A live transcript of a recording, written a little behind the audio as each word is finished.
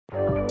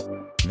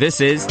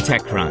This is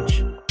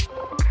TechCrunch.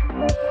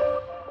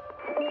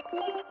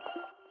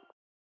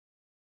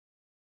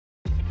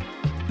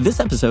 This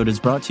episode is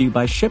brought to you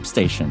by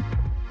ShipStation.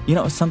 You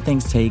know, some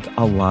things take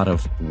a lot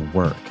of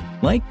work,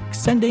 like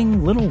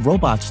sending little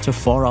robots to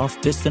far-off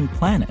distant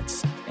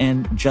planets.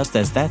 And just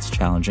as that's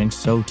challenging,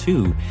 so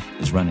too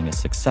is running a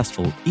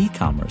successful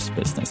e-commerce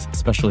business,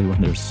 especially when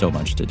there's so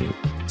much to do.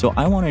 So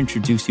I want to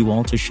introduce you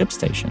all to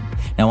ShipStation.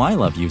 Now, I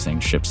love using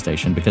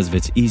ShipStation because of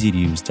its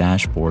easy-to-use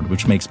dashboard,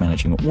 which makes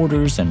managing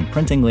orders and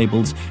printing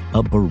labels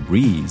a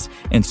breeze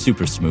and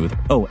super smooth.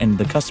 Oh, and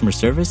the customer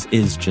service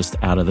is just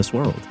out of this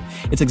world.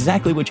 It's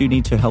exactly what you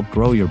need to help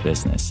grow your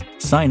business.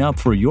 Sign up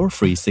for your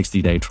free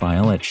 60-day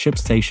trial at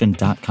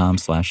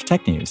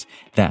shipstation.com/technews.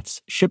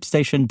 That's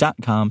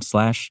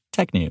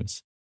shipstation.com/technews.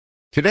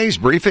 Today's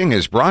briefing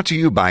is brought to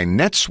you by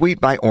NetSuite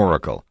by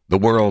Oracle, the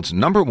world's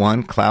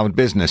 #1 cloud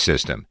business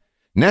system.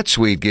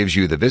 NetSuite gives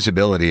you the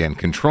visibility and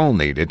control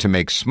needed to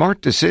make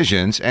smart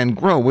decisions and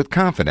grow with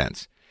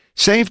confidence.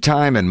 Save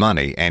time and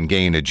money and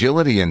gain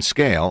agility and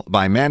scale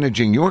by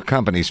managing your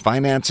company's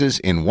finances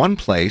in one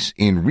place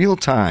in real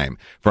time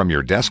from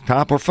your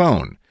desktop or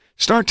phone.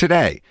 Start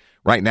today.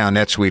 Right now,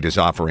 NetSuite is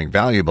offering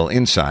valuable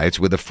insights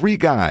with a free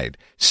guide,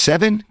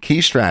 7 key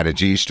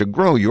strategies to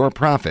grow your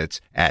profits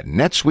at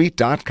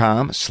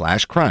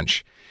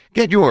netsuite.com/crunch.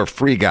 Get your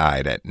free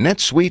guide at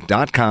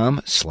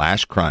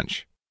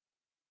netsuite.com/crunch.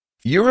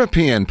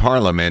 European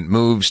Parliament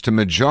moves to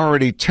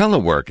majority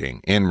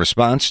teleworking in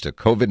response to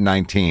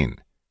COVID-19.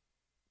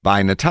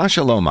 By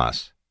Natasha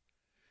Lomas.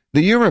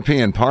 The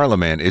European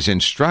Parliament is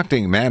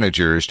instructing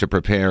managers to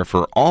prepare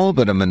for all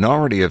but a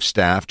minority of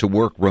staff to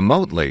work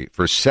remotely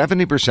for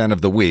 70%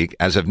 of the week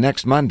as of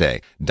next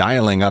Monday,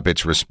 dialing up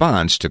its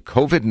response to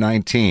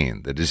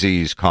COVID-19, the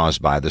disease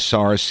caused by the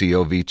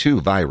SARS-CoV-2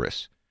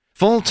 virus.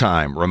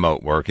 Full-time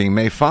remote working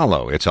may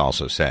follow, it's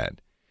also said.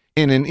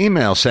 In an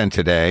email sent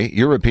today,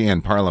 European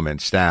Parliament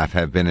staff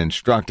have been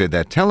instructed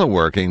that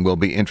teleworking will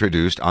be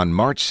introduced on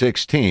March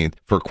 16th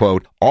for,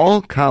 quote,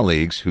 all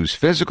colleagues whose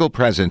physical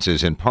presence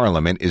in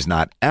Parliament is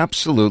not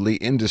absolutely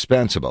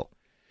indispensable.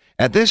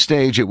 At this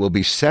stage, it will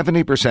be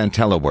 70%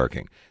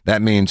 teleworking.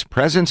 That means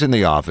presence in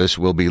the office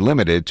will be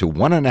limited to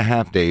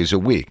 1.5 days a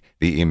week,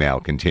 the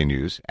email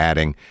continues,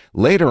 adding,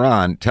 later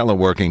on,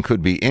 teleworking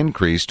could be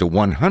increased to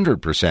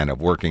 100%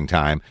 of working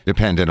time,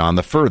 dependent on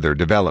the further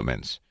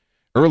developments.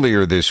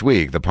 Earlier this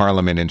week, the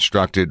Parliament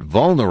instructed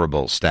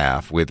vulnerable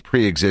staff with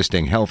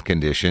pre-existing health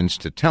conditions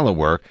to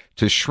telework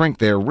to shrink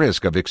their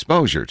risk of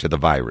exposure to the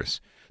virus.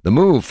 The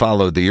move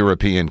followed the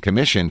European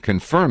Commission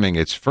confirming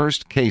its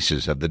first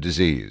cases of the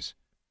disease.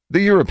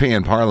 The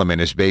European Parliament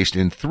is based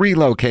in 3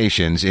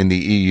 locations in the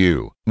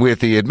EU, with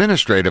the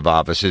administrative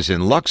offices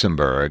in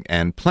Luxembourg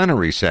and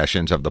plenary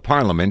sessions of the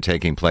Parliament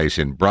taking place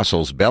in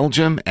Brussels,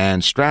 Belgium,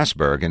 and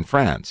Strasbourg in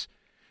France.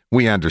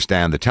 We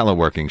understand the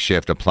teleworking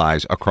shift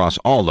applies across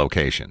all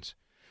locations.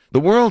 The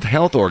World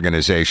Health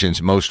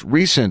Organization's most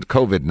recent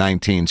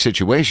COVID-19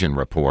 situation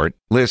report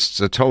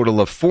lists a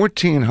total of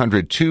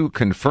 1,402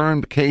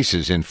 confirmed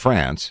cases in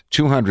France,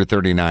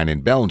 239 in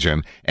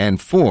Belgium,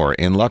 and 4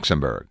 in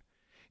Luxembourg.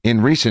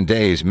 In recent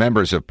days,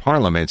 members of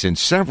parliaments in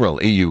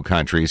several EU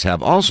countries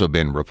have also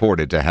been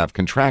reported to have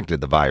contracted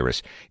the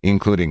virus,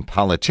 including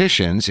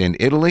politicians in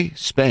Italy,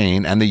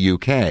 Spain, and the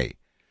UK.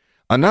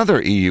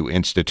 Another EU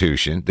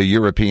institution, the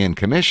European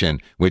Commission,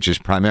 which is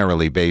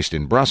primarily based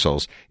in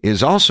Brussels,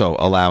 is also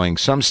allowing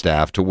some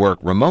staff to work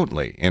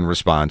remotely in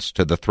response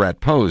to the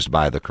threat posed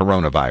by the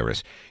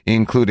coronavirus,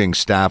 including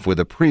staff with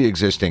a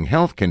pre-existing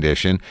health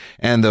condition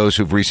and those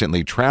who've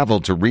recently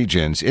traveled to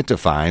regions it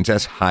defines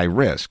as high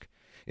risk.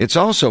 It's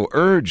also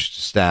urged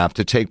staff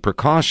to take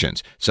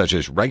precautions, such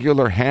as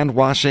regular hand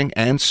washing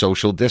and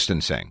social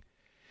distancing.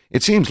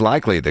 It seems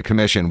likely the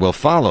Commission will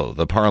follow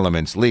the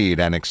Parliament's lead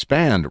and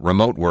expand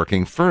remote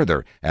working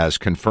further as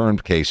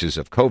confirmed cases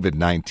of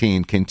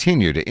COVID-19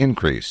 continue to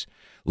increase.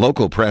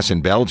 Local press in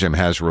Belgium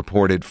has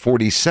reported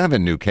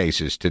 47 new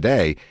cases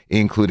today,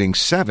 including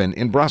 7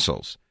 in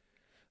Brussels.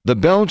 The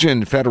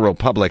Belgian Federal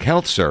Public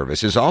Health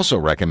Service is also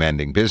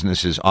recommending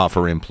businesses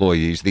offer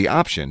employees the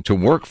option to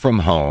work from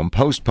home,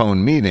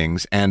 postpone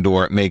meetings,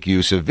 and/or make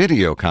use of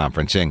video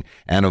conferencing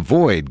and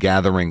avoid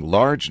gathering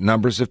large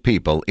numbers of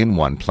people in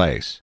one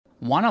place.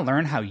 Want to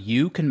learn how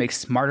you can make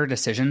smarter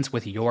decisions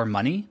with your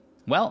money?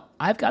 Well,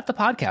 I've got the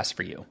podcast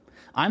for you.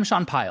 I'm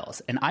Sean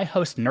Piles, and I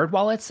host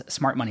NerdWallet's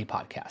Smart Money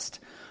Podcast.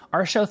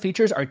 Our show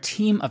features our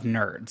team of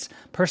nerds,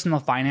 personal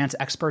finance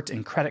experts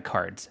in credit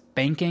cards,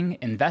 banking,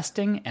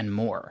 investing, and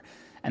more.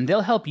 And they'll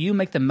help you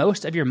make the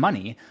most of your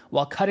money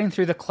while cutting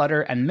through the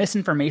clutter and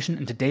misinformation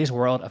in today's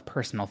world of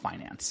personal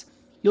finance.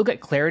 You'll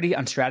get clarity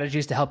on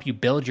strategies to help you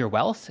build your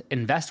wealth,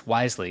 invest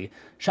wisely,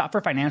 shop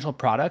for financial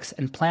products,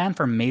 and plan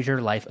for major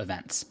life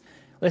events.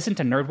 Listen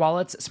to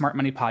NerdWallet's Smart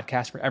Money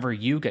Podcast wherever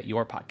you get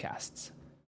your podcasts.